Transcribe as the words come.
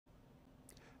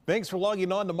Thanks for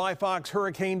logging on to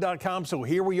MyFoxHurricane.com. So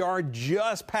here we are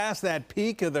just past that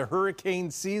peak of the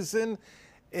hurricane season,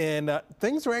 and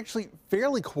things are actually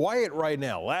fairly quiet right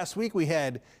now. Last week we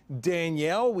had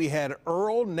Danielle, we had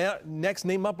Earl. Now, next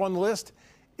name up on the list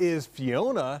is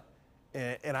Fiona,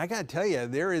 and I gotta tell you,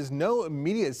 there is no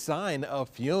immediate sign of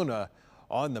Fiona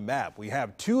on the map. We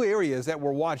have two areas that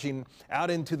we're watching out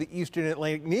into the eastern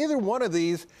Atlantic. Neither one of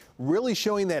these really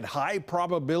showing that high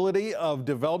probability of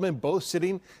development, both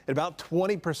sitting at about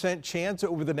 20% chance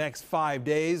over the next 5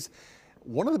 days.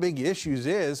 One of the big issues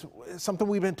is something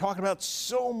we've been talking about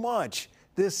so much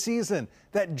this season,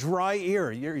 that dry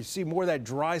air. You see more of that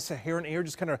dry Saharan air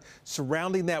just kind of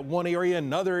surrounding that one area,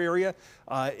 another area.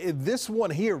 This one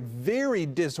here, very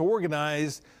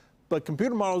disorganized, but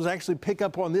computer models actually pick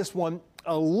up on this one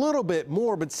a little bit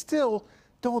more, but still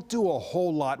don't do a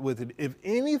whole lot with it. If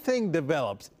anything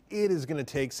develops, it is going to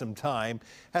take some time.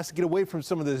 Has to get away from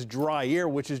some of this dry air,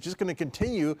 which is just going to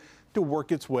continue to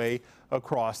work its way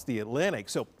across the Atlantic.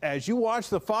 So as you watch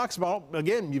the Fox model,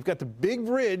 again, you've got the big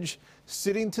ridge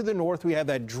sitting to the north. We have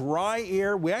that dry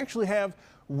air. We actually have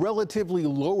relatively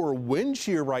lower wind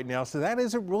shear right now, so that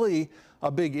isn't really a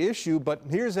big issue. But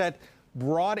here's that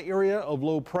broad area of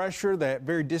low pressure, that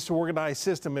very disorganized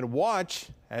system, and watch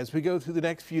as we go through the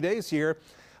next few days here,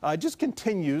 just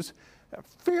continues a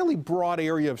fairly broad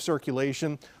area of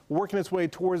circulation, working its way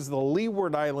towards the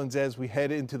Leeward Islands as we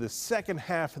head into the second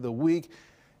half of the week.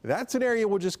 That's an area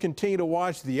we'll just continue to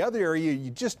watch. The other area,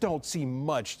 you just don't see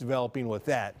much developing with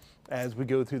that as we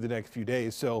go through the next few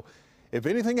days. So if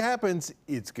anything happens,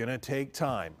 it's going to take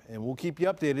time, and we'll keep you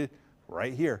updated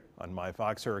right here on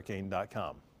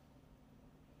MyFoxHurricane.com.